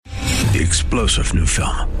The explosive new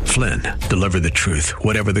film, Flynn, deliver the truth,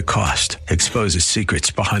 whatever the cost, exposes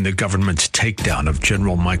secrets behind the government's takedown of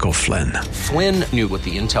General Michael Flynn. Flynn knew what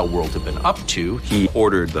the intel world had been up to. He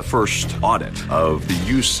ordered the first audit of the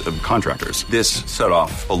use of contractors. This set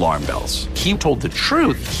off alarm bells. He told the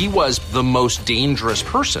truth. He was the most dangerous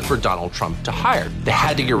person for Donald Trump to hire. They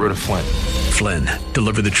had to get rid of Flynn. Flynn,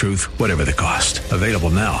 deliver the truth, whatever the cost. Available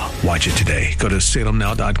now. Watch it today. Go to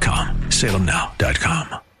salemnow.com.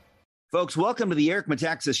 salemnow.com. Folks, welcome to the Eric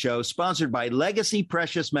Metaxas Show, sponsored by Legacy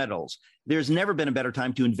Precious Metals. There's never been a better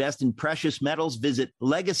time to invest in precious metals. Visit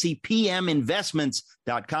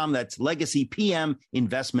legacypminvestments.com. That's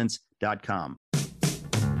legacypminvestments.com.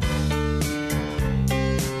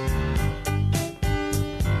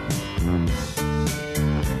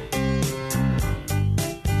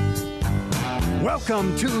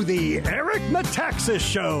 Welcome to the Eric Metaxas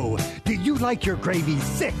Show. Do you like your gravy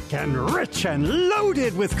thick and rich and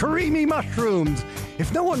loaded with creamy mushrooms?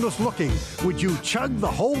 If no one was looking, would you chug the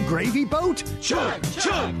whole gravy boat? Chug,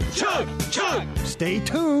 chug, chug, chug. Stay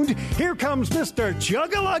tuned. Here comes Mr.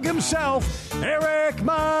 Chug-a-Lug himself, Eric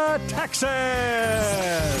Metaxas.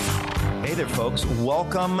 Hey there, folks.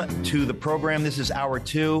 Welcome to the program. This is hour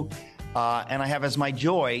two. And I have as my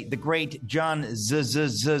joy the great John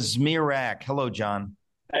Zmirak. Hello, John.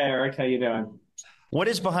 Hey, Eric. How you doing? What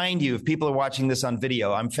is behind you? If people are watching this on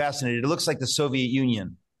video, I'm fascinated. It looks like the Soviet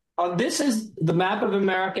Union. This is the map of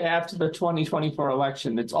America after the 2024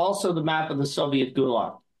 election. It's also the map of the Soviet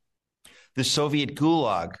Gulag. The Soviet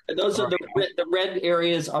Gulag. Those are the red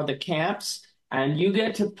areas are the camps, and you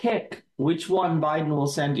get to pick which one Biden will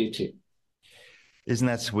send you to. Isn't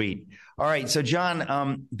that sweet? All right. So,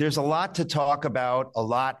 John, there's a lot to talk about, a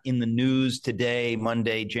lot in the news today,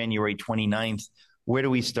 Monday, January 29th. Where do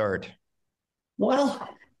we start? Well,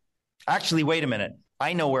 actually, wait a minute.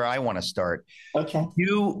 I know where I want to start. Okay.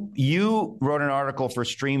 You wrote an article for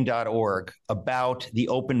stream.org about the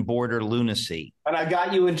open border lunacy. And I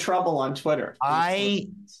got you in trouble on Twitter. I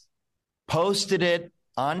posted it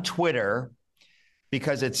on Twitter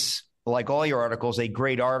because it's, like all your articles, a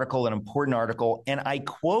great article, an important article. And I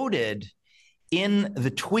quoted in the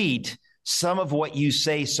tweet some of what you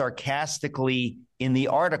say sarcastically in the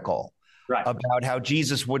article about how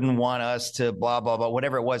Jesus wouldn't want us to blah, blah, blah,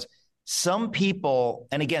 whatever it was. Some people,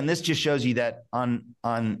 and again, this just shows you that on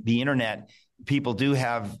the internet, people do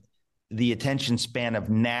have the attention span of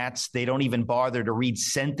gnats. They don't even bother to read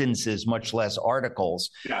sentences, much less articles.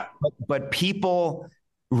 Yeah. But people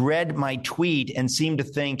read my tweet and seemed to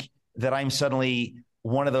think that I'm suddenly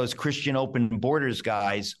one of those Christian open borders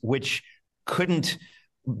guys, which couldn't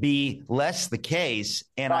be less the case.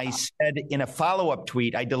 And I said in a follow-up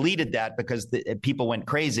tweet, I deleted that because people went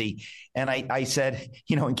crazy. And I said,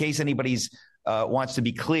 in case anybody's wants to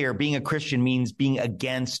be clear, being a Christian means being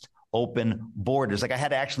against open borders. Like I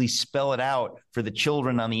had to actually spell it out for the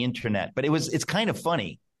children on the internet. But it's kind of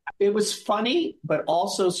funny. It was funny, but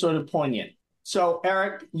also sort of poignant. So,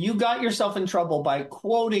 Eric, you got yourself in trouble by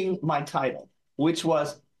quoting my title, which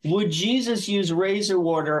was, would Jesus use razor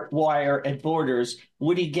wire at borders?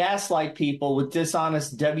 Would he gaslight people with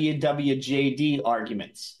dishonest WWJD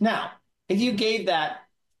arguments? Now, if you gave that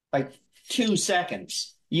like 2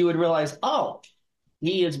 seconds, you would realize, oh,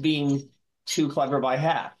 he is being too clever by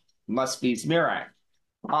half. Must be Zmirak.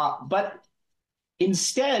 But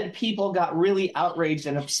instead, people got really outraged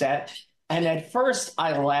and upset. And at first,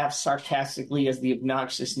 I laughed sarcastically as the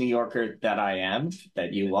obnoxious New Yorker that I am,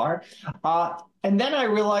 that you are. And then I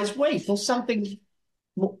realized, wait, there's something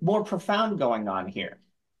more profound going on here.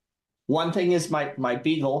 One thing is my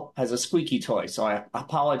beagle has a squeaky toy, so I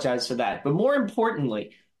apologize for that. But more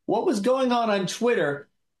importantly, what was going on Twitter,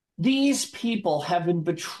 these people have been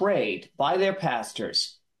betrayed by their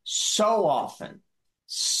pastors so often,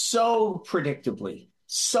 so predictably,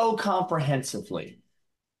 so comprehensively,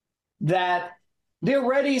 that they're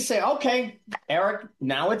ready to say, okay, Eric,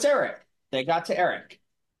 now it's Eric. They got to Eric.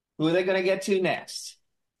 Who are they going to get to next?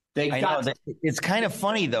 It's kind of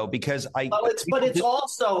funny, though, because But it's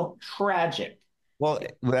also tragic. Well,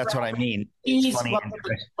 that's what I mean.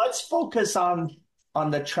 Let's focus on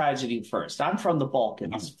the tragedy first. I'm from the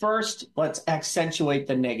Balkans. First, let's accentuate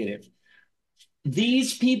the negative.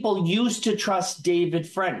 These people used to trust David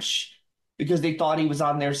French because they thought he was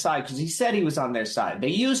on their side, because he said he was on their side. They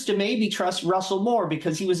used to maybe trust Russell Moore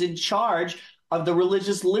because he was in charge of the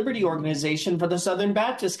Religious Liberty Organization for the Southern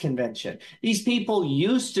Baptist Convention. These people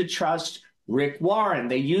used to trust Rick Warren.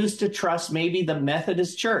 They used to trust maybe the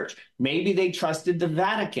Methodist Church. Maybe they trusted the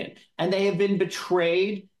Vatican. And they have been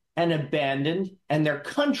betrayed and abandoned, and their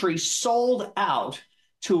country sold out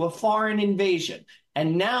to a foreign invasion.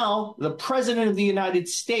 And now the president of the United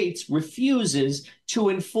States refuses to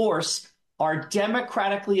enforce our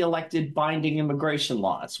democratically elected binding immigration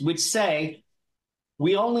laws, which say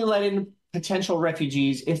we only let in potential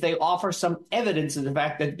refugees if they offer some evidence of the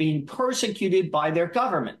fact that they're being persecuted by their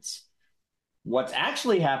governments. What's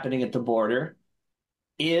actually happening at the border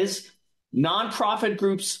is nonprofit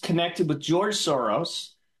groups connected with George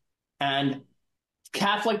Soros and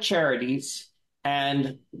Catholic Charities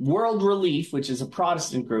and World Relief, which is a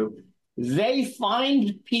Protestant group. They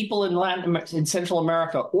find people in Central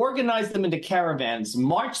America, organize them into caravans,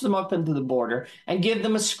 march them up into the border, and give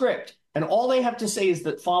them a script. And all they have to say is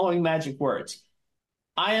the following magic words: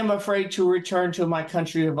 I am afraid to return to my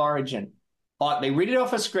country of origin. They read it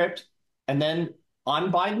off a script, and then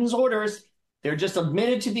on Biden's orders, they're just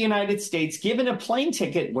admitted to the United States, given a plane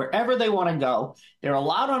ticket wherever they want to go. They're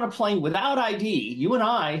allowed on a plane without ID. You and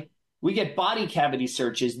I, we get body cavity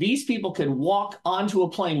searches. These people can walk onto a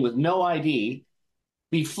plane with no ID,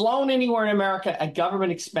 be flown anywhere in America at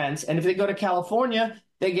government expense. And if they go to California,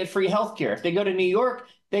 they get free health care. If they go to New York,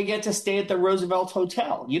 they get to stay at the Roosevelt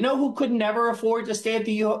Hotel. You know who could never afford to stay at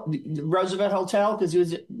the Roosevelt Hotel because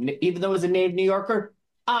even though he was a native New Yorker?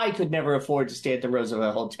 I could never afford to stay at the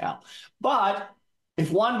Roosevelt Hotel. But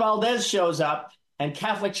if Juan Valdez shows up and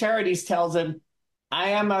Catholic Charities tells him,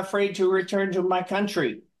 I am afraid to return to my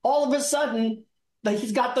country, all of a sudden,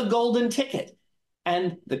 he's got the golden ticket.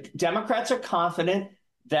 And the Democrats are confident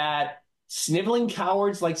that sniveling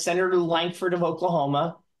cowards like Senator Lankford of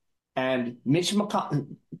Oklahoma and Mitch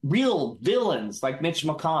McConnell, real villains like Mitch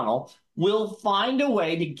McConnell, will find a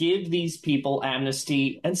way to give these people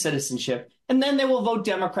amnesty and citizenship, and then they will vote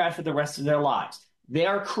Democrat for the rest of their lives. They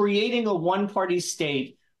are creating a one-party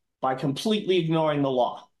state by completely ignoring the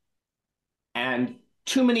law. And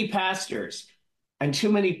too many pastors and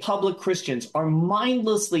too many public Christians are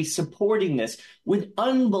mindlessly supporting this with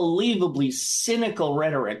unbelievably cynical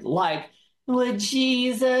rhetoric like, would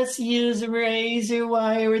Jesus use razor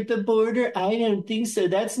wire at the border? I don't think so.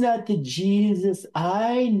 That's not the Jesus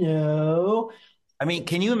I know. I mean,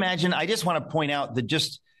 can you imagine? I just want to point out the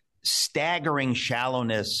just staggering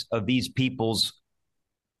shallowness of these people's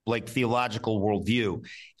theological worldview.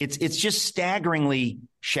 It's just staggeringly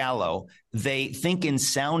shallow. They think in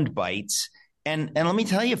sound bites. And let me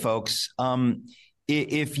tell you, folks,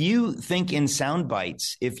 if you think in sound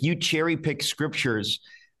bites, if you cherry pick scriptures,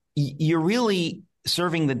 you're really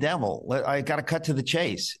serving the devil. I got to cut to the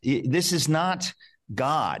chase. This is not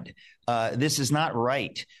God. This is not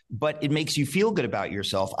right. But it makes you feel good about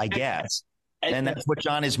yourself, I guess. And that's what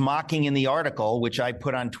John is mocking in the article, which I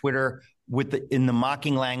put on Twitter in the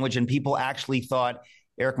mocking language. And people actually thought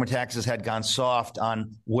Eric Metaxas had gone soft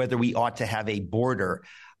on whether we ought to have a border.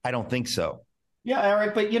 I don't think so. Yeah,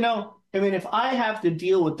 Eric, but if I have to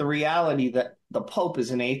deal with the reality that the Pope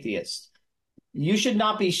is an atheist, you should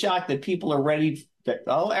not be shocked that people are ready that,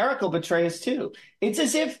 Eric will betray us too. It's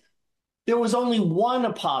as if there was only one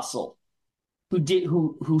apostle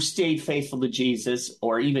who stayed faithful to Jesus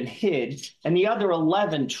or even hid, and the other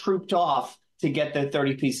 11 trooped off to get their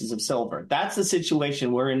 30 pieces of silver. That's the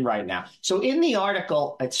situation we're in right now. So in the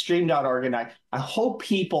article at stream.org, and I hope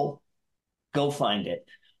people go find it.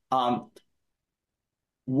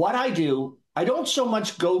 What I do, I don't so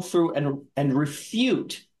much go through and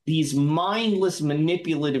refute these mindless,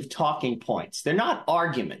 manipulative talking points. They're not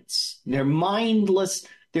arguments. They're mindless.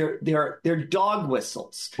 They're dog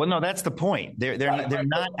whistles. Well, no, that's the point. They're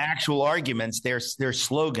not actual arguments. They're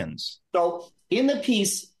slogans. So in the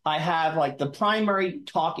piece, I have the primary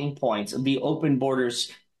talking points of the Open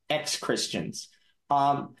Borders ex-Christians.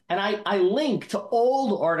 And I link to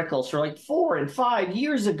old articles for 4 and 5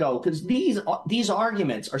 years ago, because these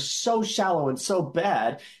arguments are so shallow and so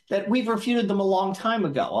bad that we've refuted them a long time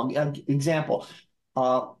ago. Example,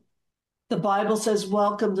 the Bible says,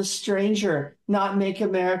 welcome the stranger, not make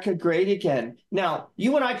America great again. Now,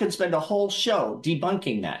 you and I could spend a whole show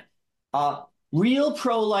debunking that. Real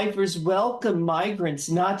pro-lifers welcome migrants,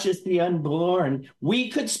 not just the unborn. We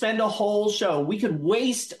could spend a whole show. We could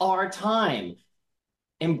waste our time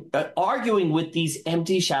arguing with these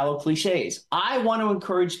empty, shallow cliches. I want to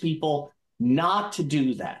encourage people not to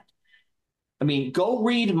do that. Go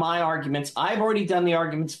read my arguments. I've already done the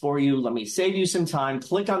arguments for you. Let me save you some time.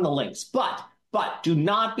 Click on the links. But do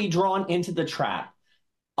not be drawn into the trap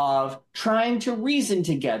of trying to reason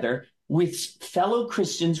together with fellow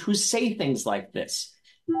Christians who say things like this.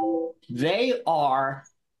 They are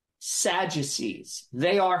Sadducees.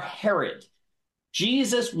 They are Herod.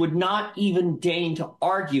 Jesus would not even deign to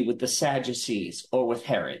argue with the Sadducees or with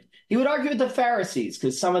Herod. He would argue with the Pharisees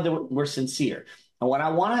because some of them were sincere. And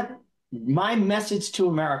what my message to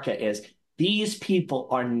America is, These people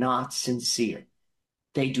are not sincere.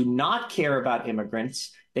 They do not care about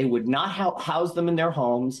immigrants. They would not house them in their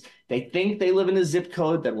homes. They think they live in a zip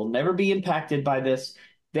code that will never be impacted by this.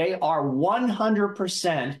 They are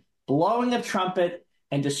 100% blowing a trumpet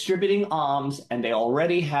and distributing alms, and they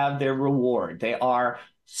already have their reward. They are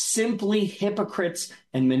simply hypocrites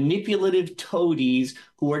and manipulative toadies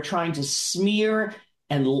who are trying to smear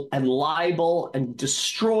and libel and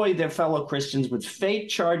destroy their fellow Christians with fake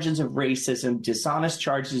charges of racism, dishonest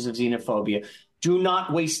charges of xenophobia. Do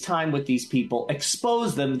not waste time with these people.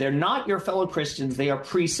 Expose them. They're not your fellow Christians. They are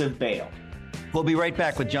priests of Baal. We'll be right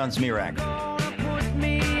back with John Zmirak.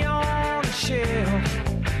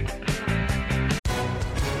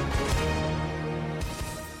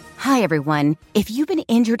 Hi, everyone. If you've been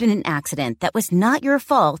injured in an accident that was not your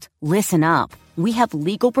fault, listen up. We have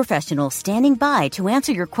legal professionals standing by to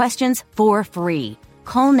answer your questions for free.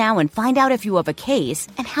 Call now and find out if you have a case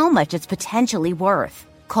and how much it's potentially worth.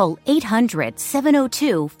 Call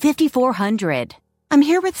 800-702-5400. I'm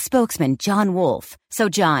here with spokesman John Wolf. So,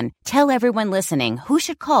 John, tell everyone listening who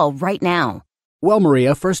should call right now. Well,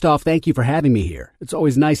 Maria, first off, thank you for having me here. It's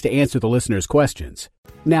always nice to answer the listeners' questions.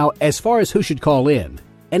 Now, as far as who should call in,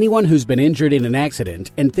 anyone who's been injured in an accident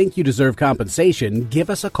and think you deserve compensation, give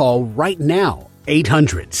us a call right now.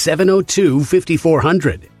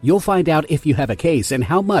 800-702-5400. You'll find out if you have a case and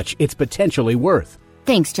how much it's potentially worth.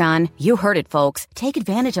 Thanks, John. You heard it, folks. Take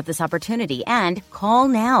advantage of this opportunity and call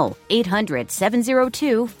now.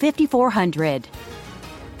 800-702-5400.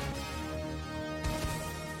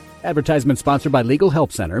 Advertisement sponsored by Legal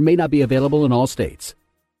Help Center. May not be available in all states.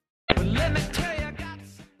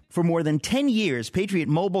 For more than 10 years, Patriot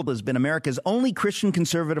Mobile has been America's only Christian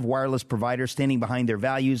conservative wireless provider standing behind their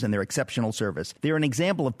values and their exceptional service. They're an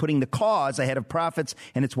example of putting the cause ahead of profits,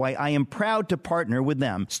 and it's why I am proud to partner with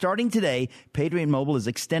them. Starting today, Patriot Mobile is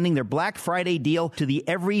extending their Black Friday deal to the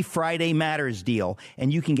Every Friday Matters deal,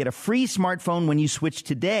 and you can get a free smartphone when you switch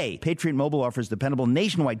today. Patriot Mobile offers dependable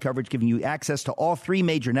nationwide coverage, giving you access to all three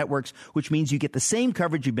major networks, which means you get the same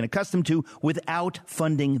coverage you've been accustomed to without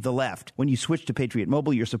funding the left. When you switch to Patriot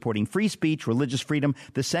Mobile, you're supporting free speech, religious freedom,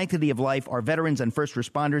 the sanctity of life, our veterans and first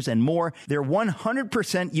responders, and more. Their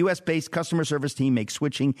 100% U.S.-based customer service team makes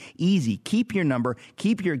switching easy. Keep your number,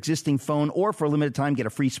 keep your existing phone, or for a limited time, get a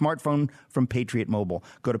free smartphone from Patriot Mobile.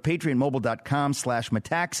 Go to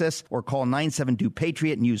patriotmobile.com/Metaxas or call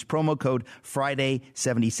 972-PATRIOT and use promo code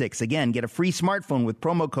Friday76. Again, get a free smartphone with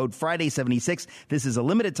promo code Friday76. This is a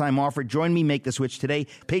limited time offer. Join me, make the switch today.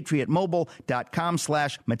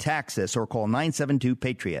 patriotmobile.com/Metaxas or call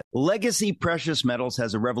 972-PATRIOT. Legacy Precious Metals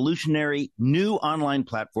has a revolutionary new online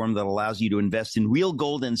platform that allows you to invest in real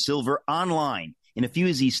gold and silver online. In a few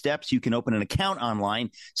easy steps, you can open an account online,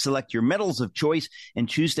 select your metals of choice, and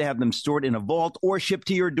choose to have them stored in a vault or shipped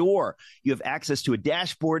to your door. You have access to a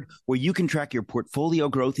dashboard where you can track your portfolio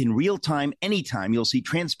growth in real time, anytime. You'll see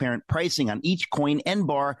transparent pricing on each coin and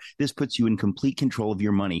bar. This puts you in complete control of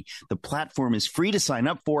your money. The platform is free to sign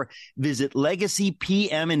up for. Visit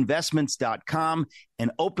legacypminvestments.com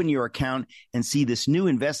and open your account and see this new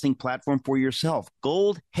investing platform for yourself.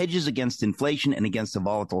 Gold hedges against inflation and against a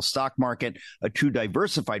volatile stock market. A true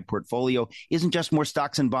diversified portfolio isn't just more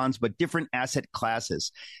stocks and bonds, but different asset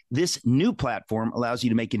classes. This new platform allows you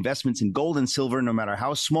to make investments in gold and silver, no matter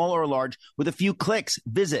how small or large, with a few clicks.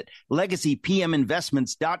 Visit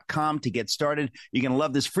legacypminvestments.com to get started. You're going to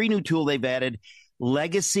love this free new tool they've added,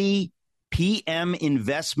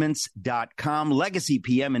 legacypminvestments.com,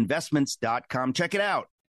 legacypminvestments.com. Check it out.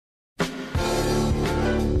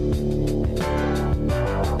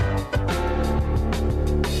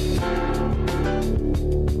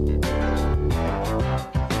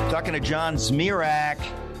 Talking to John Zmirak.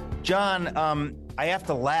 John, I have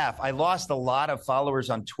to laugh. I lost a lot of followers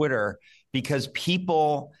on Twitter because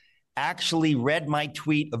people actually read my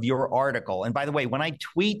tweet of your article. And by the way, when I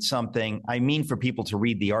tweet something, I mean for people to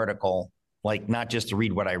read the article, like not just to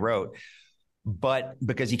read what I wrote, but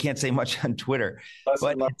because you can't say much on Twitter.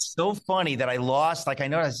 But it's so funny that I lost, like I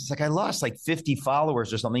noticed, it's like I lost like 50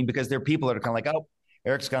 followers or something because there are people that are kind of like, oh,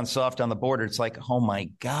 Eric's gone soft on the border. It's like, oh my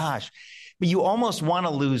gosh. But you almost want to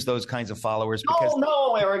lose those kinds of followers. Because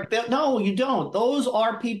No, Eric. No, you don't. Those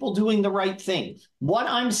are people doing the right thing. What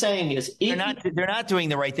I'm saying is, they're not doing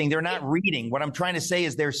the right thing. They're not reading. What I'm trying to say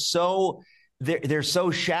is they're so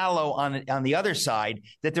shallow on the other side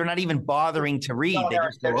that they're not even bothering to read. No,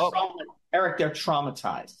 Eric, they're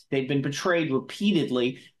traumatized. They've been betrayed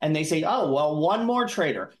repeatedly, and they say, oh, well, one more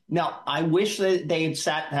traitor. Now, I wish that they had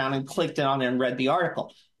sat down and clicked on it and read the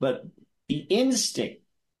article. But the instinct,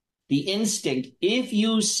 if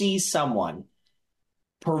you see someone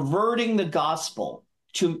perverting the gospel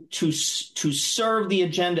to serve the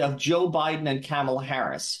agenda of Joe Biden and Kamala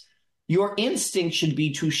Harris, your instinct should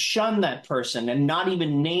be to shun that person and not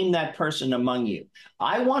even name that person among you.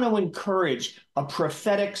 I want to encourage a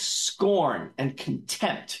prophetic scorn and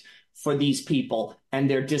contempt for these people and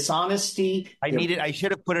their dishonesty. I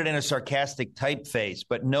should have put it in a sarcastic typeface,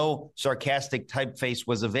 but no sarcastic typeface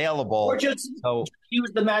was available. Or just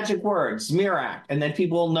use the magic word, Zmirak, and then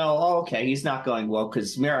people will know, oh, okay, he's not going woke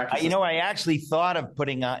because Zmirak. I actually thought of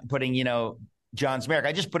putting John Zmirak.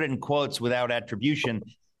 I just put it in quotes without attribution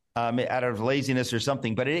out of laziness or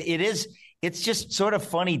something. But it's just sort of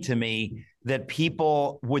funny to me that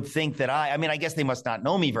people would think that I guess they must not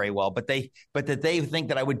know me very well, but that they think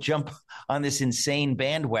that I would jump on this insane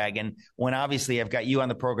bandwagon when obviously I've got you on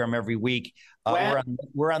the program every week.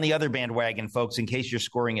 We're on the other bandwagon, folks, in case you're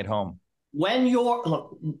scoring at home.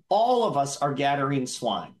 Look, all of us are gathering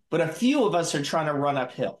swine, but a few of us are trying to run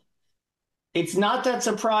uphill. It's not that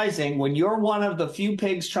surprising when you're one of the few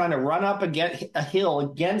pigs trying to run up a hill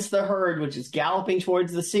against the herd, which is galloping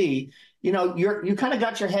towards the sea. You kind of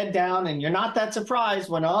got your head down and you're not that surprised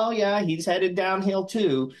when, oh, yeah, he's headed downhill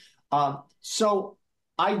too. So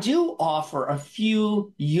I do offer a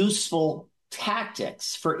few useful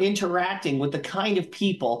tactics for interacting with the kind of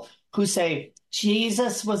people who say,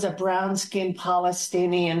 Jesus was a brown-skinned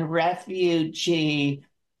Palestinian refugee.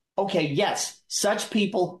 Okay, yes, such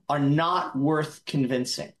people are not worth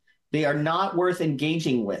convincing. They are not worth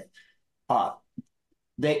engaging with.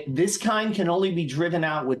 This kind can only be driven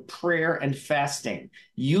out with prayer and fasting.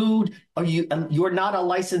 You're not a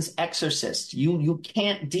licensed exorcist. You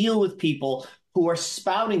can't deal with people who are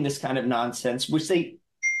spouting this kind of nonsense, which they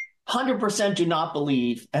 100% do not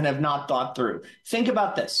believe and have not thought through. Think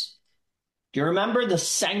about this. Do you remember the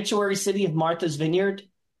sanctuary city of Martha's Vineyard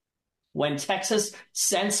when Texas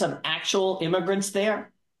sent some actual immigrants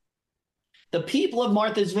there? The people of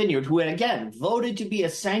Martha's Vineyard, who had, again, voted to be a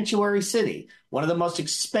sanctuary city, one of the most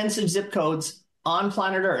expensive zip codes on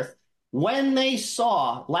planet Earth, when they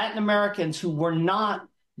saw Latin Americans who were not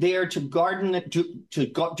there to garden, to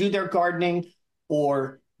do their gardening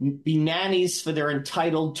or be nannies for their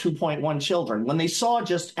entitled 2.1 children, when they saw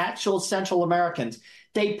just actual Central Americans,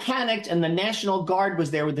 they panicked and the National Guard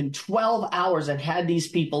was there within 12 hours and had these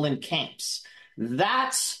people in camps.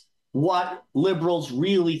 That's what liberals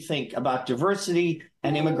really think about diversity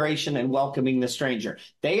and immigration and welcoming the stranger.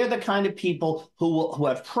 They are the kind of people who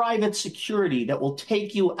have private security that will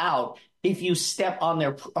take you out if you step on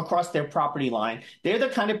across their property line. They're the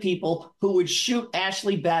kind of people who would shoot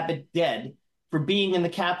Ashley Babbitt dead for being in the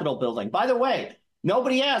Capitol building. By the way,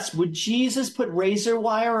 nobody asked, would Jesus put razor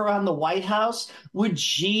wire around the White House? Would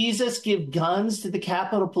Jesus give guns to the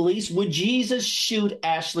Capitol Police? Would Jesus shoot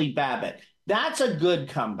Ashley Babbitt? That's a good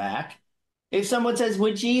comeback. If someone says,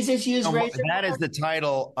 would Jesus use razor wire? That is the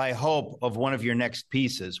title, I hope, of one of your next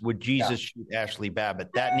pieces. Would Jesus shoot Ashley Babbitt?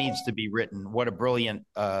 That needs to be written. What a brilliant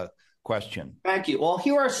question. Thank you. Well,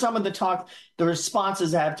 here are some of the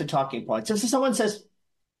responses I have to talking points. If someone says,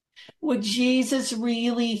 would Jesus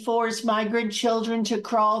really force migrant children to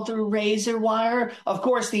crawl through razor wire? Of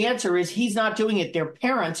course, the answer is he's not doing it. Their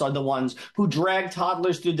parents are the ones who drag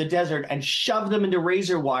toddlers through the desert and shove them into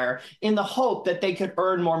razor wire in the hope that they could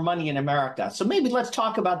earn more money in America. So maybe let's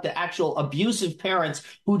talk about the actual abusive parents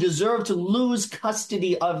who deserve to lose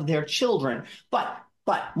custody of their children. But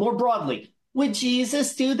more broadly, would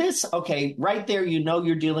Jesus do this? Okay, right there,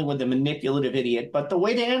 you're dealing with a manipulative idiot. But the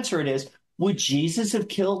way to answer it is, would Jesus have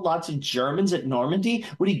killed lots of Germans at Normandy?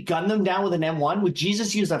 Would he gun them down with an M1? Would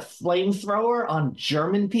Jesus use a flamethrower on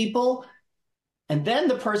German people? And then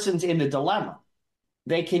the person's in a dilemma.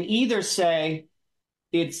 They can either say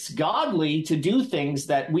it's godly to do things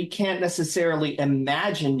that we can't necessarily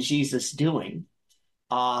imagine Jesus doing,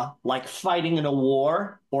 like fighting in a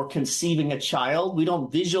war or conceiving a child. We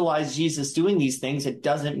don't visualize Jesus doing these things. It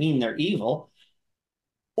doesn't mean they're evil.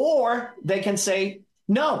 Or they can say,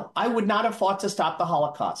 no, I would not have fought to stop the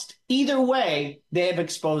Holocaust. Either way, they have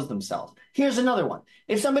exposed themselves. Here's another one.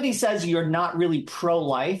 If somebody says you're not really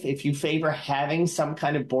pro-life, if you favor having some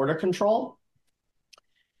kind of border control,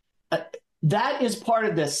 that is part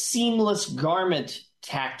of the seamless garment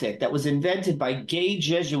tactic that was invented by gay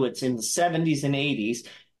Jesuits in the 70s and 80s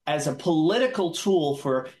as a political tool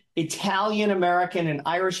for Italian-American and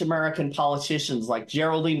Irish-American politicians like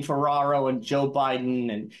Geraldine Ferraro and Joe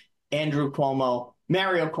Biden and Andrew Cuomo,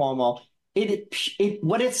 Mario Cuomo.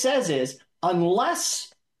 What it says is,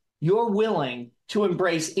 unless you're willing to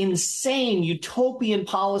embrace insane utopian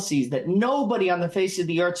policies that nobody on the face of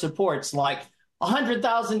the earth supports, like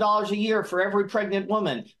 $100,000 a year for every pregnant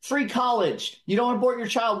woman, free college, you don't abort your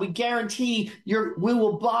child, we guarantee we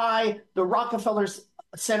will buy the Rockefellers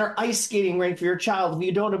center ice skating rink for your child if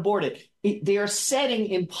you don't abort it. They are setting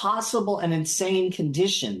impossible and insane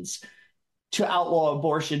conditions to outlaw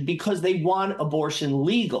abortion because they want abortion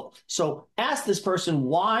legal. So ask this person,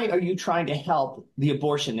 why are you trying to help the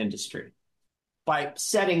abortion industry? By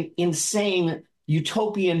setting insane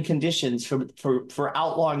utopian conditions for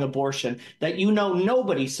outlawing abortion that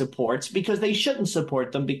nobody supports because they shouldn't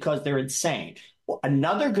support them because they're insane. Well,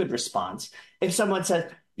 another good response, if someone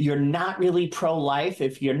says, you're not really pro-life,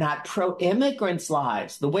 if you're not pro-immigrants'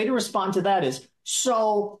 lives, the way to respond to that is,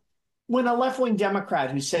 so when a left-wing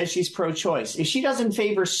Democrat who says she's pro-choice, if she doesn't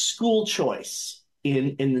favor school choice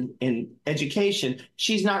in education,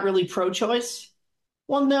 she's not really pro-choice?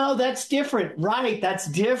 Well, no, that's different. Right, that's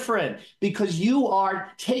different because you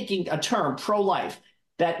are taking a term, pro-life,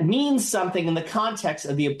 that means something in the context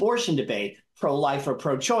of the abortion debate, pro-life or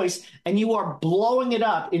pro-choice, and you are blowing it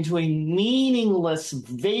up into a meaningless,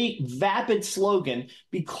 vague, vapid slogan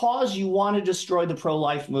because you want to destroy the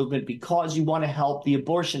pro-life movement, because you want to help the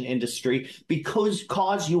abortion industry,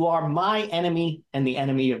 because you are my enemy and the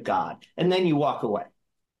enemy of God. And then you walk away.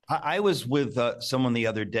 I was with someone the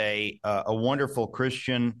other day, a wonderful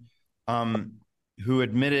Christian who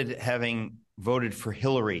admitted having voted for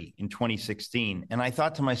Hillary in 2016. And I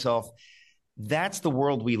thought to myself, that's the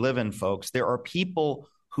world we live in, folks. There are people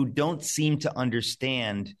who don't seem to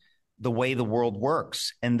understand the way the world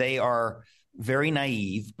works, and they are very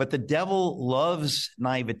naive. But the devil loves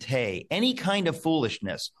naivete, any kind of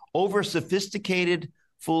foolishness, over-sophisticated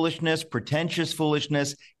foolishness, pretentious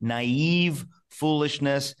foolishness, naive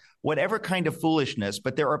foolishness, whatever kind of foolishness.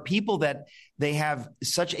 But there are people that they have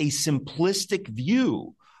such a simplistic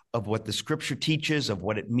view of what the scripture teaches, of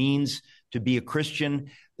what it means to be a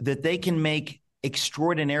Christian, that they can make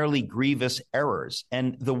extraordinarily grievous errors.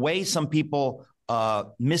 And the way some people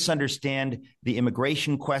misunderstand the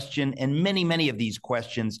immigration question and many, many of these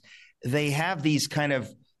questions, they have these kind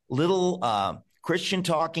of little Christian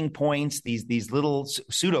talking points, these little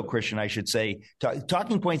pseudo-Christian, I should say,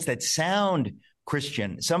 talking points that sound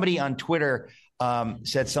Christian. Somebody on Twitter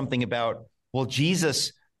said something about, well,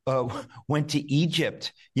 Jesus went to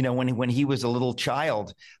Egypt, when he was a little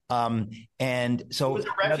child. And so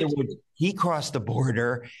in other words, he crossed the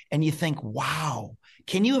border, and you think, wow,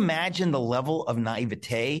 can you imagine the level of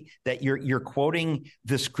naivete that you're quoting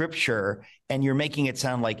the scripture and you're making it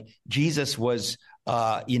sound like Jesus was,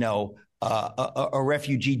 a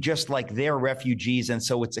refugee just like they're refugees. And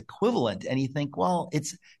so it's equivalent. And you think, well,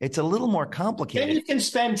 it's a little more complicated. Then you can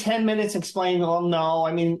spend 10 minutes explaining, well, no,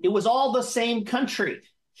 I mean, it was all the same country.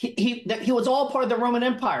 He was all part of the Roman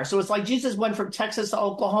Empire. So it's like Jesus went from Texas to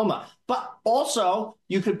Oklahoma. But also,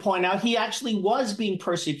 you could point out he actually was being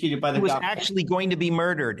persecuted by the government. He was actually going to be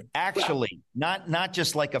murdered, not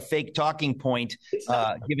just like a fake talking point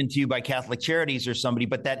given to you by Catholic Charities or somebody,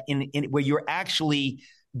 but that in where you're actually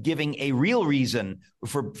giving a real reason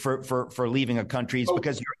for leaving a country is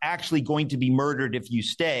because you're actually going to be murdered if you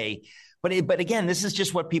stay. But again, this is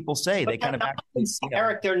just what people say. They kind of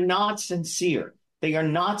Eric, they're not sincere. They are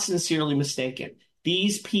not sincerely mistaken.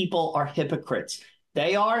 These people are hypocrites.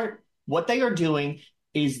 What they are doing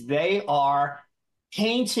is they are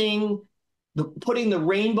putting the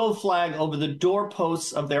rainbow flag over the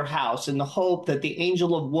doorposts of their house in the hope that the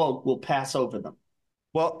angel of woke will pass over them.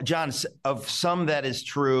 Well, John, of some that is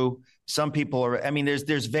true. Some people are,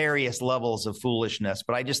 there's various levels of foolishness,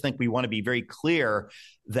 but I just think we want to be very clear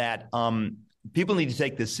that people need to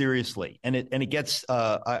take this seriously. And it gets,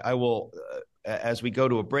 I will, as we go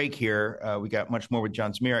to a break here, we got much more with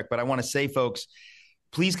John Zmirak, but I want to say, folks,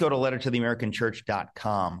 please go to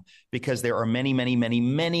lettertotheamericanchurch.com because there are many, many, many,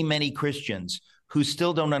 many, many Christians who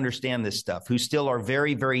still don't understand this stuff, who still are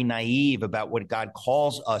very, very naive about what God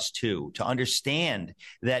calls us to understand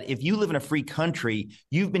that if you live in a free country,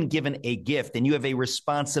 you've been given a gift and you have a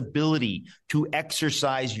responsibility to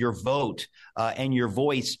exercise your vote and your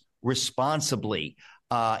voice responsibly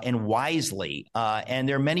and wisely. And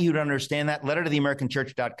there are many who don't understand that.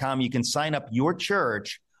 Lettertotheamericanchurch.com. You can sign up your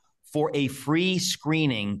church for a free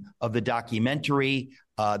screening of the documentary.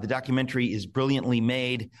 The documentary is brilliantly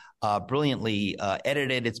made, brilliantly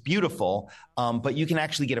edited. It's beautiful, but you can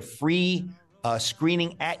actually get a free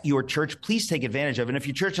screening at your church. Please take advantage of it. And if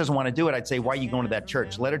your church doesn't want to do it, I'd say, why are you going to that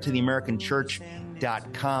church?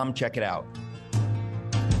 Lettertotheamericanchurch.com. Check it out.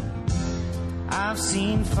 I've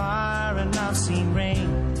seen fire and I've seen rain.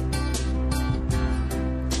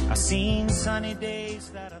 I've seen sunny days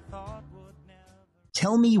that I thought would never.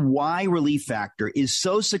 Tell me why Relief Factor is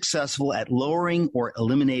so successful at lowering or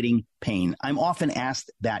eliminating pain. I'm often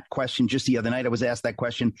asked that question. Just the other night, I was asked that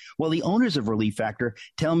question. Well, the owners of Relief Factor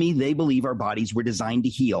tell me they believe our bodies were designed to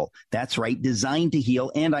heal. That's right, designed to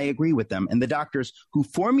heal, and I agree with them. And the doctors who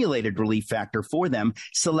formulated Relief Factor for them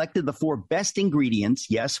selected the 4 best ingredients,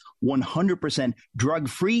 yes, 100%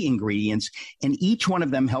 drug-free ingredients, and each one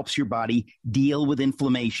of them helps your body deal with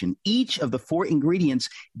inflammation. Each of the 4 ingredients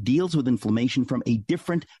deals with inflammation from a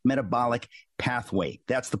different metabolic pathway.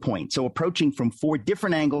 That's the point. So approaching from 4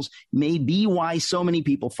 different angles may be why so many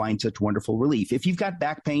people find such wonderful relief. If you've got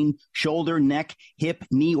back pain, shoulder, neck, hip,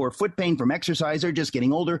 knee, or foot pain from exercise or just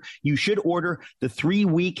getting older, you should order the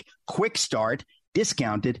 3-week quick start,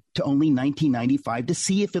 discounted to only $19.95 to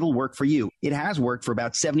see if it'll work for you. It has worked for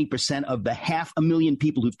about 70% of the 500,000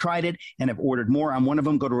 people who've tried it and have ordered more. I'm one of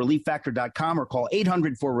them. Go to relieffactor.com or call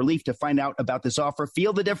 800-4RELIEF to find out about this offer.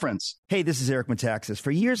 Feel the difference. Hey, this is Eric Metaxas.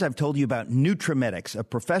 For years, I've told you about Nutramedix, a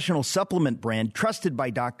professional supplement brand trusted by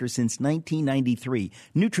doctors since 1993.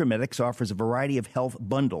 Nutramedix offers a variety of health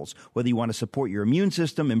bundles. Whether you want to support your immune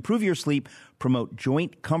system, improve your sleep, promote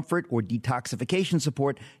joint comfort, or detoxification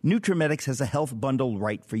support, Nutramedix has a health bundle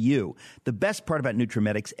right for you. The best part about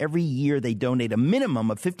Nutramedix, every year they donate a minimum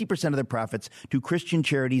of 50% of their profits to Christian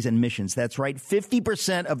charities and missions. That's right,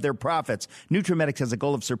 50% of their profits. Nutramedix has a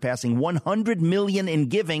goal of surpassing $100 million in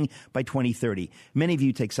giving by 2030. Many of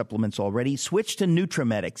you take supplements already. Switch to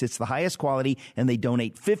Nutramedix. It's the highest quality, and they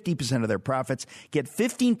donate 50% of their profits. Get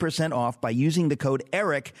 15% off by using the code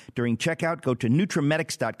ERIC during checkout. Go to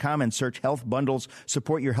Nutramedix.com and search health bundles.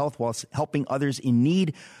 Support your health while helping others in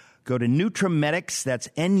need. Go to Nutramedix, that's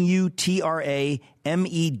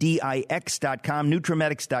Nutramedix.com,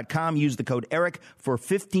 Nutramedix.com. Use the code ERIC for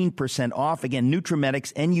 15% off. Again,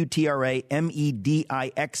 Nutramedix,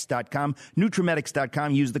 Nutramedix.com,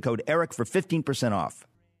 Nutramedix.com. Use the code ERIC for 15% off.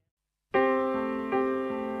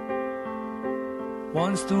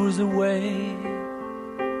 Once there was a way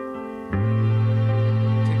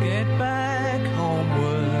to get back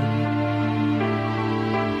homeward.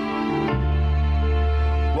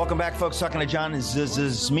 Welcome back, folks. Talking to John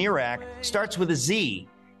Zmirak. Starts with a Z,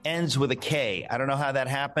 ends with a K. I don't know how that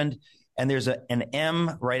happened. And there's an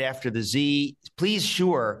M right after the Z. Please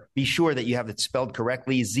be sure that you have it spelled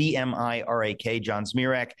correctly. Zmirak, John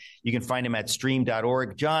Zmirak. You can find him at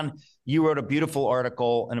stream.org. John, you wrote a beautiful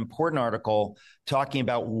article, an important article, talking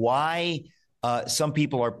about why some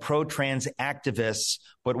people are pro-trans activists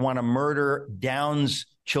but want to murder Down's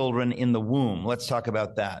children in the womb. Let's talk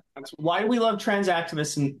about that. That's why we love trans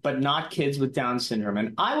activists, but not kids with Down syndrome.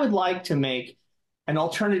 And I would like to make an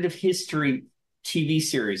alternative history TV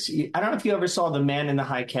series. I don't know if you ever saw The Man in the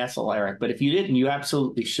High Castle, Eric, but if you didn't, you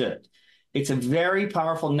absolutely should. It's a very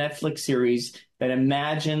powerful Netflix series that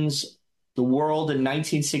imagines the world in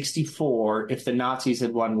 1964 if the Nazis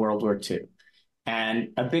had won World War II. And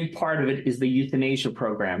a big part of it is the euthanasia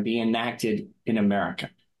program being enacted in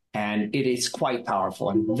America. And it is quite powerful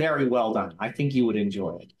and very well done. I think you would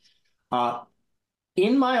enjoy it.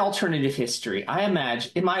 In my alternative history,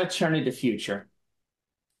 in my alternative future,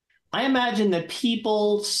 I imagine that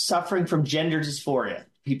people suffering from gender dysphoria,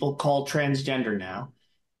 people called transgender now,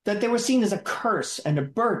 that they were seen as a curse and a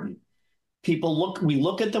burden. We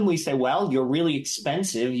look at them, we say, well, you're really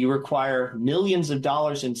expensive. You require millions of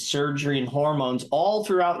dollars in surgery and hormones all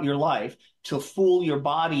throughout your life to fool your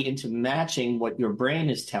body into matching what your brain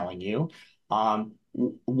is telling you.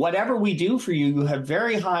 Whatever we do for you, you have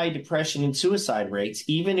very high depression and suicide rates,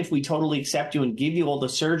 even if we totally accept you and give you all the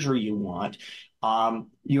surgery you want.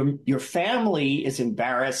 Your family is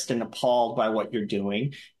embarrassed and appalled by what you're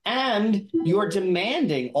doing, and you're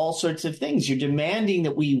demanding all sorts of things. You're demanding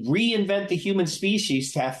that we reinvent the human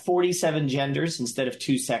species to have 47 genders instead of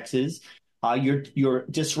 2 sexes. You're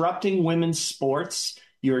disrupting women's sports.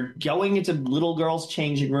 You're going into little girls'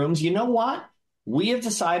 changing rooms. You know what? We have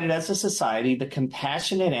decided as a society the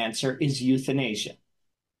compassionate answer is euthanasia.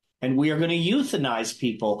 And we are going to euthanize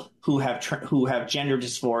people who have gender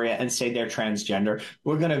dysphoria and say they're transgender.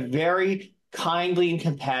 We're going to very kindly and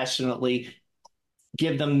compassionately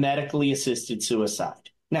give them medically assisted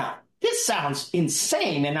suicide. Now, this sounds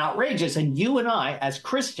insane and outrageous, and you and I, as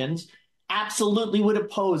Christians, absolutely would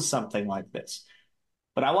oppose something like this.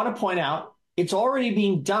 But I want to point out, it's already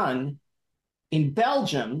being done in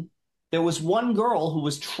Belgium. There was one girl who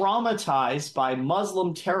was traumatized by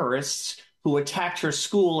Muslim terrorists who attacked her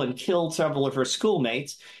school and killed several of her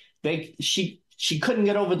schoolmates. She couldn't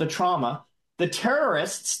get over the trauma. The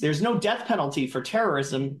terrorists, there's no death penalty for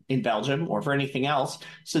terrorism in Belgium or for anything else,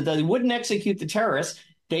 so they wouldn't execute the terrorists.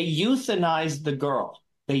 They euthanized the girl.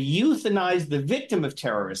 They euthanized the victim of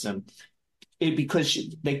terrorism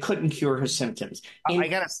because they couldn't cure her symptoms. I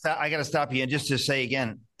gotta stop you, and just to say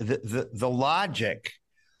again, the logic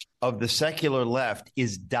of the secular left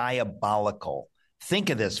is diabolical.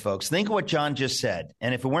 Think of this, folks. Think of what John just said.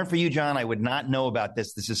 And if it weren't for you, John, I would not know about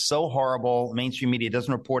this. This is so horrible. Mainstream media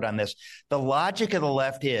doesn't report on this. The logic of the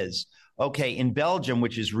left is, okay, in Belgium,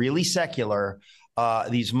 which is really secular,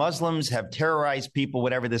 these Muslims have terrorized people,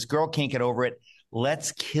 whatever. This girl can't get over it.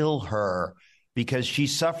 Let's kill her because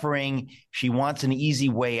she's suffering. She wants an easy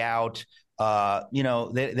way out.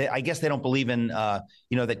 I guess they don't believe in,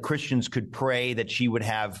 that Christians could pray that she would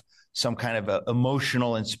have some kind of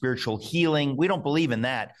emotional and spiritual healing. We don't believe in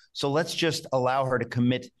that. So let's just allow her to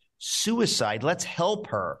commit suicide. Let's help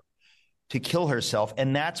her to kill herself.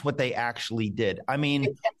 And that's what they actually did. I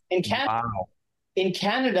mean, in Canada, wow. In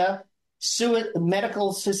Canada,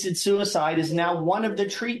 medical assisted suicide is now one of the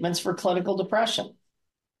treatments for clinical depression.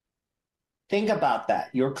 Think about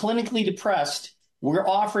that. You're clinically depressed. We're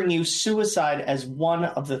offering you suicide as one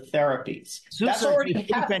of the therapies. That's already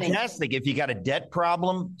happening. Fantastic. If you got a debt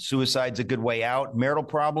problem, suicide's a good way out. Marital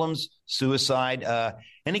problems, suicide.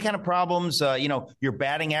 Any kind of problems, your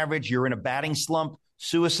batting average, you're in a batting slump,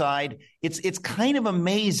 suicide. It's kind of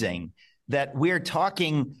amazing that we're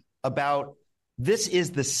talking about this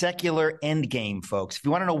is the secular end game, folks. If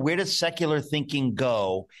you want to know where does secular thinking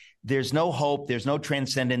go, there's no hope, there's no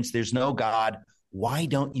transcendence, there's no God. Why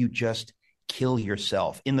don't you just kill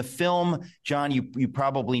yourself? In the film, John, you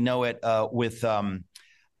probably know it with Joan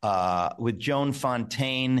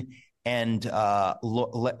Fontaine and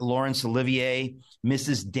Laurence Olivier.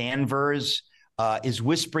 Mrs. Danvers is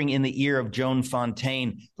whispering in the ear of Joan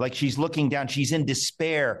Fontaine, like she's looking down. She's in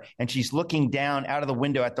despair, and she's looking down out of the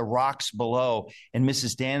window at the rocks below. And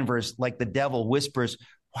Mrs. Danvers, like the devil, whispers,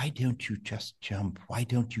 "Why don't you just jump? Why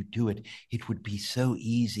don't you do it? It would be so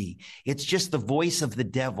easy." It's just the voice of the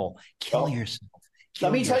devil. Kill yourself.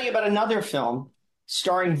 Let me tell you about another film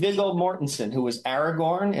starring Viggo Mortensen, who was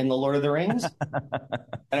Aragorn in The Lord of the Rings.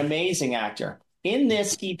 An amazing actor. In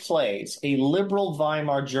this, he plays a liberal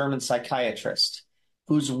Weimar German psychiatrist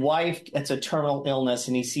whose wife gets a terminal illness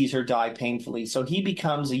and he sees her die painfully. So he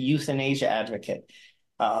becomes a euthanasia advocate,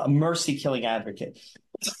 a mercy-killing advocate.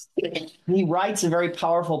 He writes a very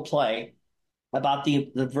powerful play about the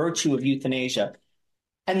virtue of euthanasia,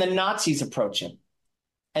 and the Nazis approach him.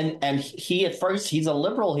 And he, at first, he's a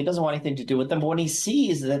liberal. He doesn't want anything to do with them. But when he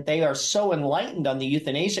sees that they are so enlightened on the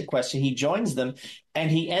euthanasia question, he joins them, and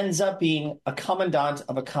he ends up being a commandant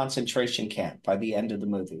of a concentration camp by the end of the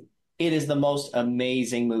movie. It is the most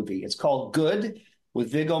amazing movie. It's called Good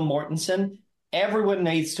with Viggo Mortensen. Everyone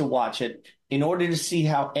needs to watch it in order to see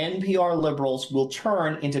how NPR liberals will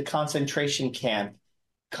turn into concentration camp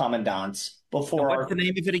commandants before. What's the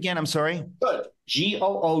name of it again? I'm sorry. Good.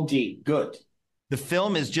 Good. Good. The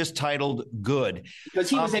film is just titled Good. Because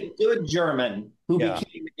he was a good German who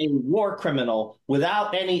became a war criminal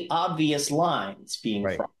without any obvious lines being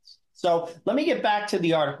crossed. So let me get back to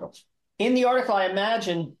the article. In the article, I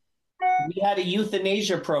imagine we had a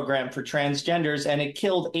euthanasia program for transgenders and it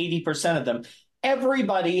killed 80% of them.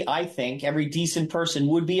 Everybody, I think, every decent person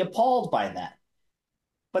would be appalled by that.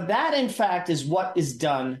 But that, in fact, is what is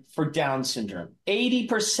done for Down syndrome.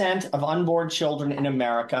 80% of unborn children in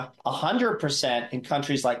America, 100% in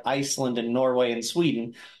countries like Iceland and Norway and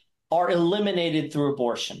Sweden, are eliminated through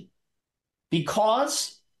abortion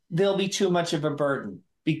because they'll be too much of a burden,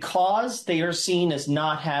 because they are seen as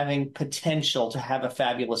not having potential to have a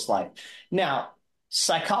fabulous life. Now,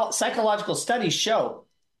 psychological studies show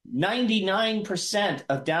 99%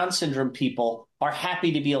 of Down syndrome people are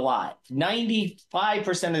happy to be alive.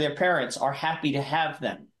 95% of their parents are happy to have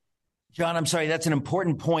them. John, I'm sorry, that's an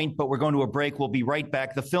important point, but we're going to a break. We'll be right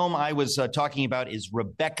back. The film I was talking about is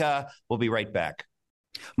Rebecca. We'll be right back.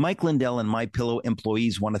 Mike Lindell and MyPillow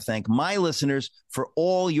employees want to thank my listeners for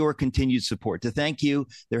all your continued support. To thank you,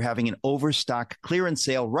 they're having an overstock clearance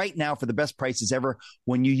sale right now for the best prices ever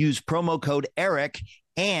when you use promo code ERIC,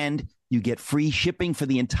 and you get free shipping for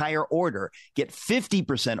the entire order. Get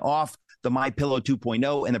 50% off the MyPillow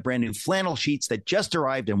 2.0 and the brand new flannel sheets that just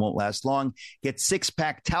arrived and won't last long. Get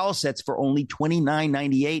 6-pack towel sets for only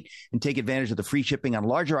 $29.98 and take advantage of the free shipping on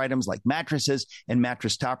larger items like mattresses and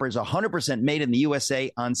mattress toppers. 100% made in the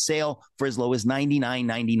USA, on sale for as low as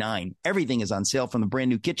 $99.99. Everything is on sale, from the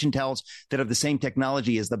brand new kitchen towels that have the same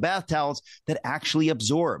technology as the bath towels that actually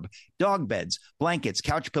absorb, dog beds, blankets,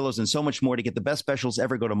 couch pillows, and so much more. To get the best specials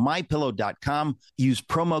ever, go to mypillow.com. Use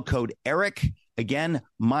promo code ERIC. Again,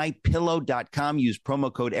 mypillow.com. Use promo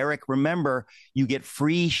code ERIC. Remember, you get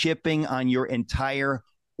free shipping on your entire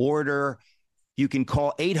order. You can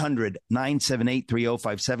call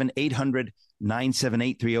 800-978-3057,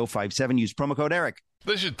 978-3057. Use promo code Eric.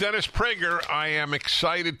 This is Dennis Prager. I am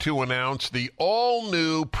excited to announce the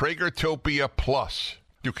all-new Pragertopia Plus.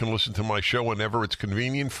 You can listen to my show whenever it's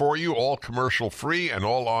convenient for you, all commercial-free and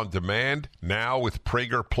all on demand. Now with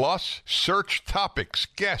Prager Plus, search topics,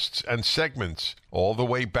 guests, and segments all the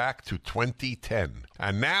way back to 2010.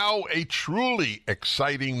 And now a truly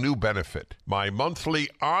exciting new benefit. My monthly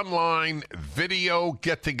online video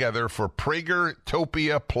get-together for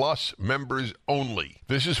Pragertopia Plus members only.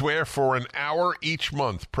 This is where for an hour each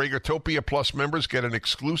month, Pragertopia Plus members get an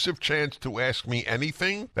exclusive chance to ask me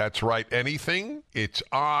anything. That's right, anything. It's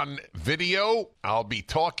on video. I'll be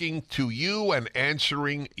talking to you and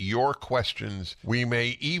answering your questions. We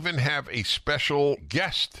may even have a special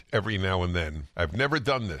guest every now and then. I've never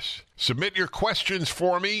done this. Submit your questions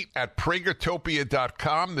for me at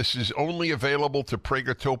Pragertopia.com. This is only available to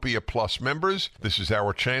Pragertopia Plus members. This is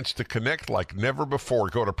our chance to connect like never before.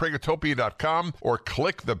 Go to Pragertopia.com or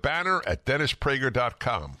click the banner at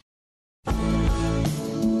DennisPrager.com.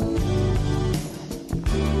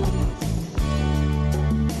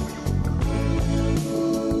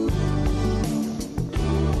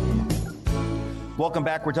 Welcome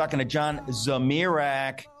back. We're talking to John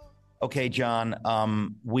Zmirak. Okay, John,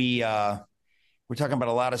 we're talking about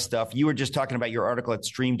a lot of stuff. You were just talking about your article at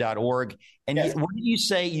stream.org. And yes. What did you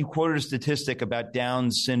say? You quoted a statistic about Down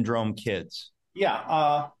syndrome kids.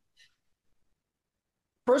 Yeah.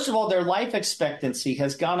 First of all, their life expectancy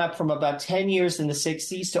has gone up from about 10 years in the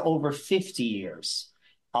 60s to over 50 years.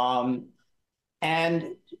 And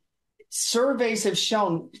surveys have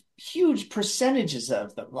shown huge percentages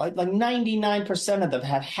of them, like 99% of them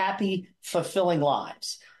have happy, fulfilling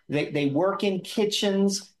lives. They work in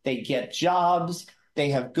kitchens, they get jobs, they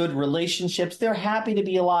have good relationships. They're happy to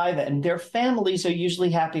be alive, and their families are usually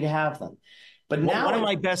happy to have them. But now one of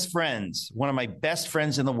my best friends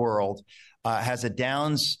in the world, has a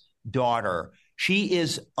Down's daughter. She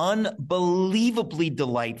is unbelievably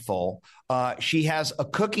delightful. She has a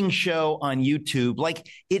cooking show on YouTube. Like,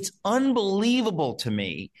 it's unbelievable to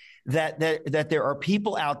me that there are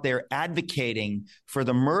people out there advocating for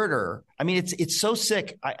the murder. I mean, it's so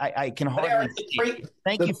sick. I can hardly.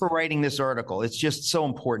 Thank you for writing this article. It's just so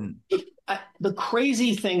important. The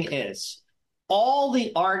crazy thing is, all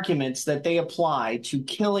the arguments that they apply to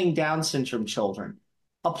killing Down syndrome children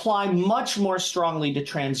apply much more strongly to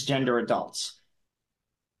transgender adults.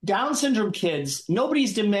 Down syndrome kids,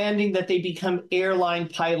 nobody's demanding that they become airline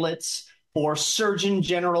pilots or Surgeon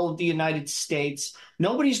General of the United States.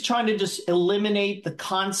 Nobody's trying to just eliminate the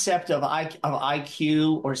concept of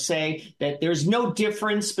IQ or say that there's no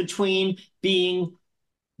difference between being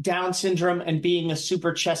Down syndrome and being a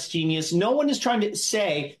super chess genius. No one is trying to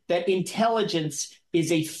say that intelligence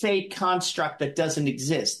is a fake construct that doesn't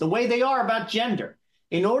exist, the way they are about gender.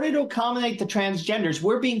 In order to accommodate the transgenders,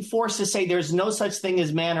 we're being forced to say there's no such thing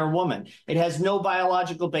as man or woman. It has no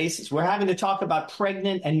biological basis. We're having to talk about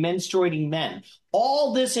pregnant and menstruating men.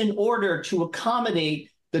 All this in order to accommodate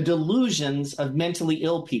the delusions of mentally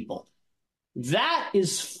ill people. That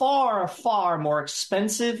is far, far more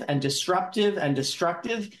expensive and disruptive and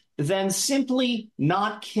destructive than simply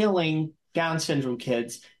not killing Down syndrome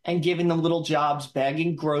kids and giving them little jobs,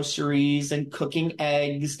 bagging groceries and cooking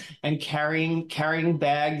eggs and carrying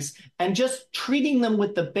bags and just treating them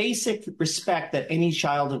with the basic respect that any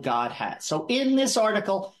child of God has. So in this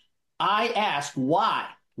article, I asked why?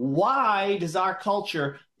 Why does our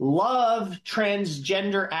culture love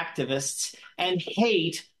transgender activists and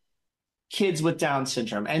hate kids with Down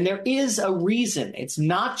syndrome? And there is a reason. It's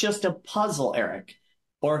not just a puzzle, Eric.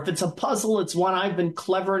 Or if it's a puzzle, it's one I've been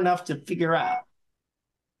clever enough to figure out.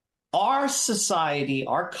 Our society,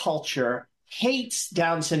 our culture, hates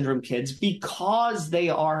Down syndrome kids because they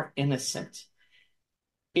are innocent.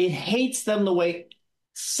 It hates them the way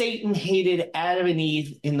Satan hated Adam and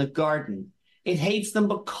Eve in the garden. It hates them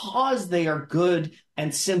because they are good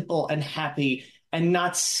and simple and happy and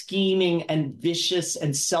not scheming and vicious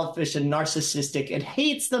and selfish and narcissistic. It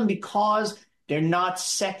hates them because they're not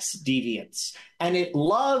sex deviants. And it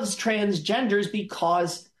loves transgenders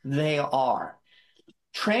because they are.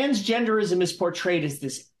 Transgenderism is portrayed as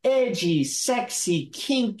this edgy, sexy,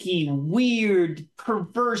 kinky, weird,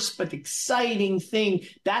 perverse, but exciting thing.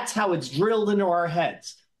 That's how it's drilled into our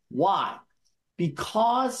heads. Why?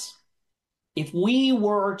 Because if we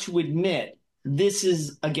were to admit this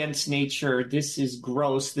is against nature, this is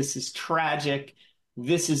gross, this is tragic,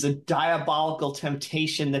 this is a diabolical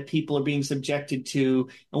temptation that people are being subjected to,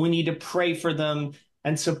 and we need to pray for them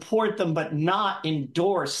and support them, but not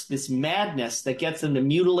endorse this madness that gets them to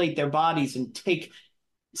mutilate their bodies and take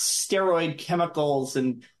steroid chemicals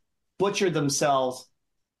and butcher themselves.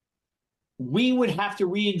 we would have to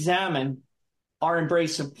re-examine our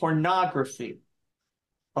embrace of pornography,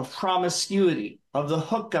 of promiscuity, of the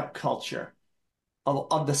hookup culture,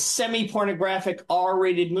 of the semi-pornographic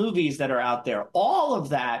R-rated movies that are out there. All of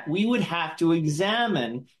that we would have to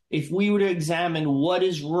examine if we were to examine what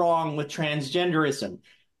is wrong with transgenderism.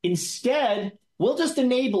 Instead, we'll just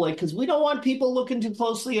enable it because we don't want people looking too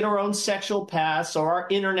closely at our own sexual pasts or our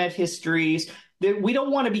internet histories. We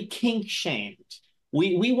don't want to be kink shamed.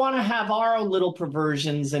 We want to have our own little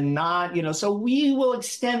perversions and not, so we will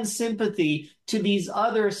extend sympathy to these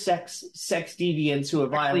other sex deviants who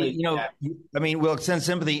have violated. We'll extend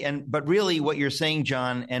sympathy, but really what you're saying,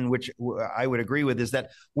 John, and which I would agree with, is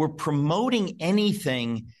that we're promoting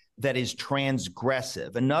anything that is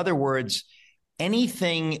transgressive. In other words,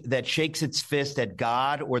 anything that shakes its fist at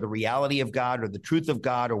God or the reality of God or the truth of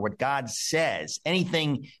God or what God says,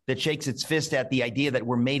 anything that shakes its fist at the idea that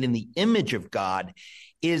we're made in the image of God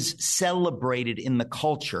is celebrated in the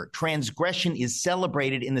culture. Transgression is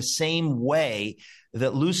celebrated in the same way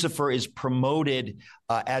that Lucifer is promoted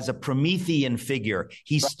as a Promethean figure.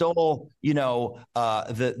 He stole, he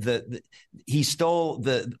stole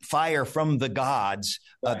the fire from the gods.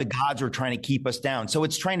 The gods were trying to keep us down. So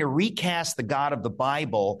it's trying to recast the God of the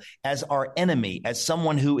Bible as our enemy, as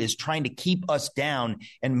someone who is trying to keep us down,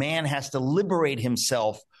 and man has to liberate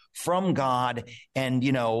himself from God. And,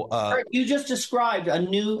 you just described a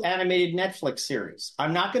new animated Netflix series.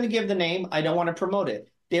 I'm not going to give the name. I don't want to promote it.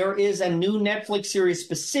 There is a new Netflix series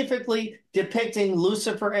specifically depicting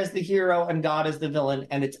Lucifer as the hero and God as the villain,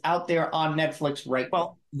 and it's out there on Netflix right now.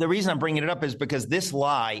 Well, the reason I'm bringing it up is because this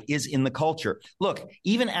lie is in the culture. Look,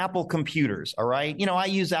 even Apple computers, all right? I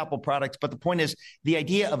use Apple products, but the point is the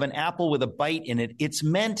idea of an apple with a bite in it, it's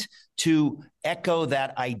meant to echo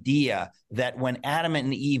that idea that when Adam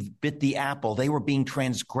and Eve bit the apple, they were being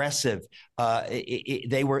transgressive.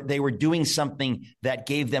 They were doing something that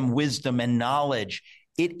gave them wisdom and knowledge.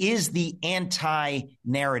 It is the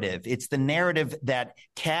anti-narrative. It's the narrative that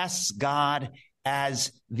casts God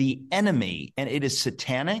as the enemy, and it is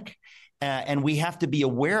satanic. And we have to be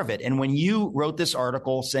aware of it. And when you wrote this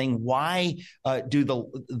article saying why does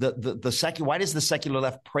the secular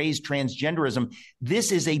left praise transgenderism,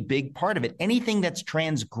 this is a big part of it. Anything that's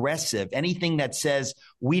transgressive, anything that says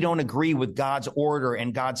we don't agree with God's order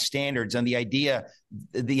and God's standards, and the ideas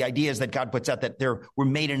that God puts out that we're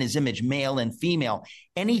made in His image, male and female.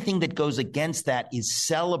 Anything that goes against that is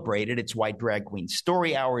celebrated. It's why Drag Queen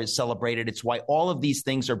Story Hour is celebrated. It's why all of these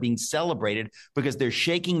things are being celebrated, because they're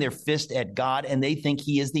shaking their fist at God and they think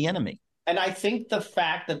He is the enemy. And I think the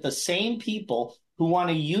fact that the same people who want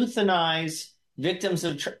to euthanize victims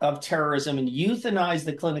of terrorism and euthanize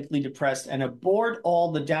the clinically depressed and abort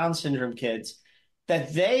all the Down syndrome kids,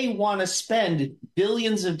 that they want to spend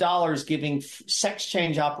billions of dollars giving sex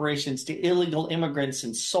change operations to illegal immigrants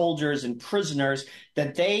and soldiers and prisoners,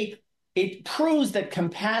 it proves that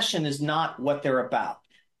compassion is not what they're about.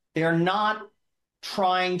 They're not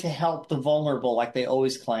trying to help the vulnerable like they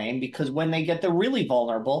always claim, because when they get the really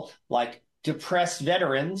vulnerable, like depressed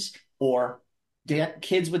veterans or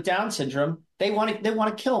kids with Down syndrome, they want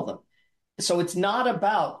to kill them. So it's not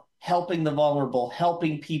about helping the vulnerable,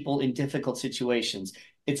 helping people in difficult situations.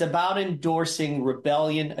 It's about endorsing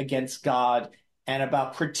rebellion against God and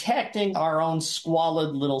about protecting our own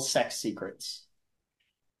squalid little sex secrets.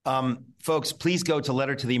 Folks, please go to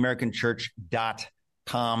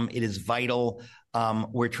lettertotheamericanchurch.com. It is vital.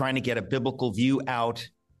 We're trying to get a biblical view out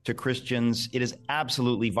to Christians. It is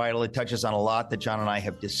absolutely vital. It touches on a lot that John and I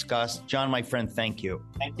have discussed. John, my friend, thank you.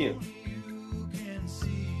 Thank you.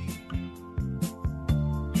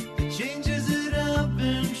 Changes that have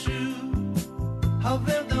been true have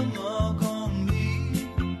left a mark on me.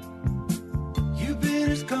 You've been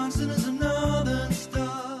as constant as a northern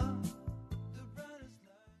star.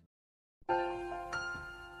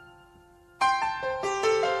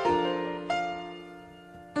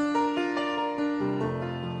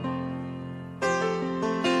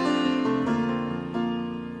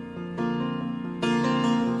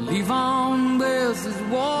 Leave on this is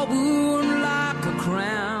war wound like a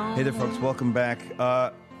crown. Hey there, folks. Welcome back.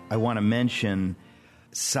 I want to mention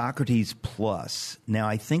Socrates Plus. Now,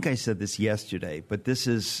 I think I said this yesterday, but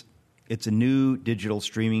it's a new digital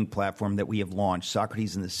streaming platform that we have launched,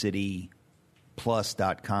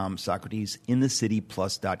 SocratesInTheCityPlus.com,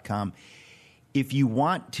 SocratesInTheCityPlus.com. If you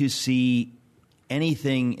want to see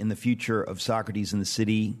anything in the future of Socrates in the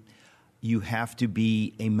City, you have to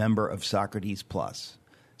be a member of Socrates Plus.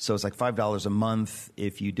 So it's like $5 a month.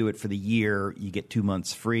 If you do it for the year, you get 2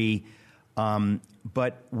 months free.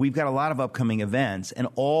 But we've got a lot of upcoming events, and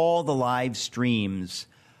all the live streams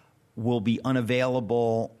will be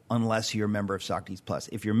unavailable unless you're a member of Socrates Plus.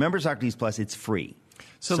 If you're a member of Socrates Plus, it's free.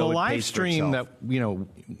 So the live stream that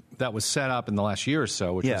that was set up in the last year or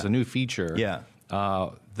so, which was a new feature,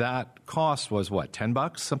 that cost was what,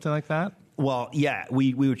 $10, something like that? Well, yeah,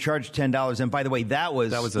 we would charge $10, and by the way, that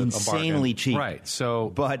was insanely cheap, right? So,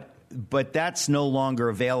 but that's no longer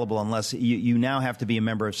available unless you now have to be a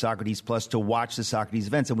member of Socrates Plus to watch the Socrates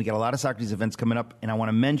events, and we got a lot of Socrates events coming up, and I want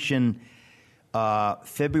to mention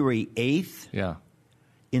February 8th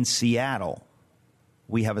in Seattle.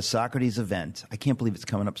 We have a Socrates event. I can't believe it's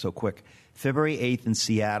coming up so quick. February 8th in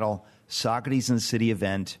Seattle, Socrates in the City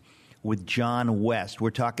event with John West. We're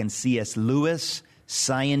talking C.S. Lewis,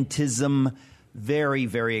 scientism. Very,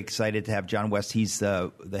 very excited to have John West. He's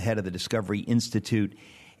the head of the Discovery Institute.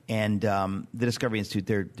 And the Discovery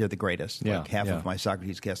Institute, they're the greatest. Like half of my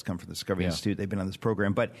Socrates guests come from the Discovery Institute. They've been on this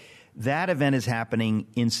program. But that event is happening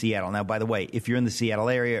in Seattle. Now, by the way, if you're in the Seattle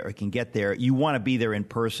area or can get there, you want to be there in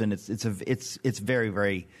person. It's very,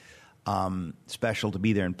 very special to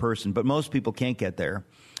be there in person. But most people can't get there.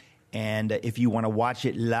 And if you want to watch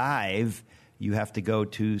it live, you have to go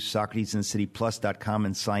to SocratesInTheCityPlus.com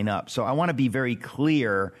and sign up. So I want to be very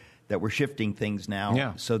clear that we're shifting things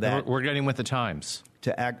now so that we're getting with the times.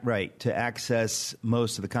 To access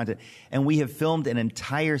most of the content. And we have filmed an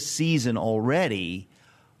entire season already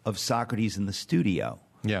of Socrates in the Studio.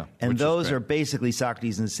 Yeah. And those are basically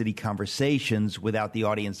Socrates in the City conversations without the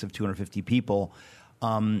audience of 250 people.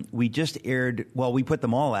 We just aired, well, we put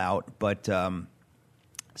them all out, but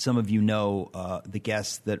some of you know the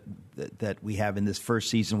guests that we have in this first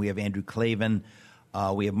season. We have Andrew Klavan.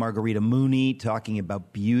 We have Margarita Mooney talking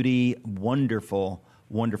about beauty. Wonderful,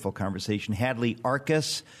 wonderful conversation. Hadley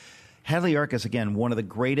Arcus, again, one of the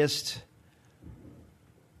greatest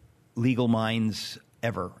legal minds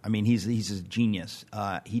ever. I mean, he's a genius.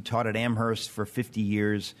 He taught at Amherst for 50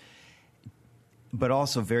 years, but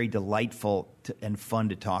also very delightful and fun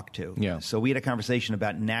to talk to. Yeah. So we had a conversation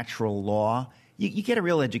about natural law. You get a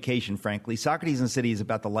real education, frankly. Socrates in the City is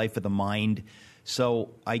about the life of the mind. So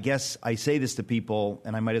I guess I say this to people,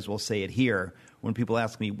 and I might as well say it here. When people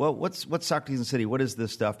ask me, well, what's Socrates in the City? What is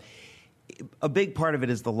this stuff? A big part of it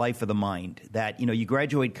is the life of the mind, that, you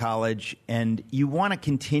graduate college and you want to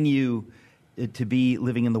continue to be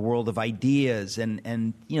living in the world of ideas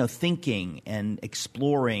and thinking and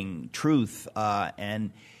exploring truth.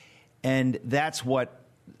 And that's what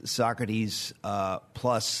Socrates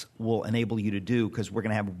Plus will enable you to do, because we're going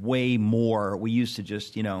to have way more. We used to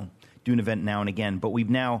just, do an event now and again, but we've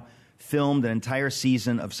now filmed an entire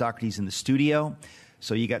season of Socrates in the Studio.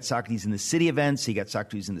 So you got Socrates in the City events, you got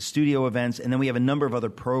Socrates in the Studio events, and then we have a number of other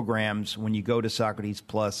programs. When you go to Socrates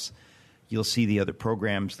Plus, you'll see the other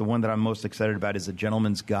programs. The one that I'm most excited about is A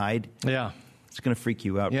Gentleman's Guide. Yeah. It's going to freak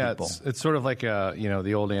you out, people. It's sort of like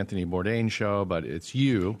the old Anthony Bourdain show, but it's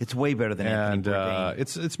you. It's way better than Anthony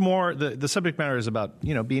Bourdain. It's more, the subject matter is about,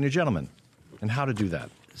 being a gentleman and how to do that.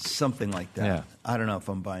 Something like that. Yeah. I don't know if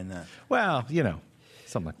I'm buying that. Well,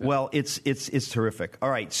 something like that. Well, it's terrific. All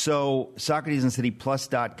right, so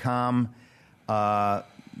SocratesInTheCityPlus.com.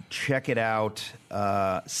 Check it out.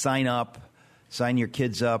 Sign up. Sign your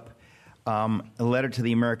kids up.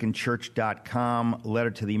 LetterToTheAmericanChurch.com.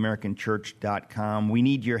 LetterToTheAmericanChurch.com. We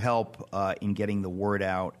need your help in getting the word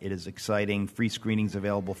out. It is exciting. Free screenings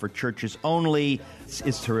available for churches only.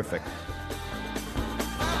 It's terrific.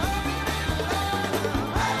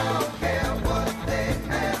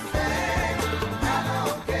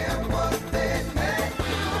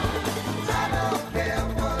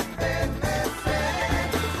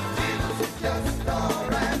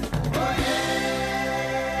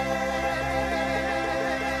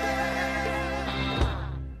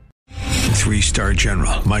 Three-star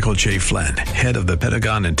General Michael J. Flynn, head of the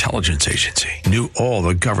Pentagon Intelligence Agency, knew all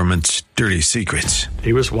the government's dirty secrets.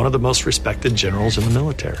 He was one of the most respected generals in the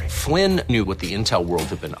military. Flynn knew what the intel world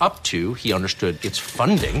had been up to. He understood its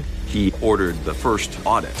funding. He ordered the first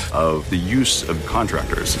audit of the use of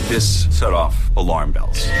contractors. This set off alarm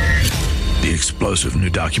bells. The explosive new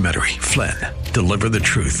documentary, Flynn, Deliver the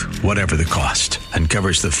Truth, Whatever the Cost,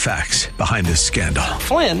 uncovers the facts behind this scandal.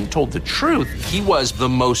 Flynn told the truth. He was the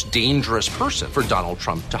most dangerous person for Donald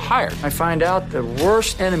Trump to hire. I find out the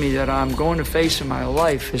worst enemy that I'm going to face in my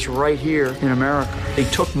life is right here in America. They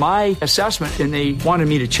took my assessment and they wanted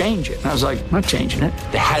me to change it. And I was like, I'm not changing it.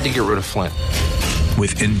 They had to get rid of Flynn.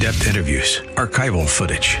 With in-depth interviews, archival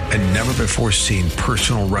footage, and never-before-seen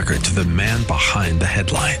personal records of the man behind the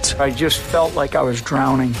headlines. I just felt like I was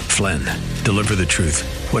drowning. Flynn, Deliver the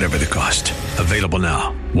Truth, Whatever the Cost. Available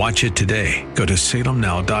now. Watch it today. Go to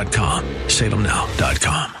salemnow.com.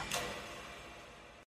 salemnow.com.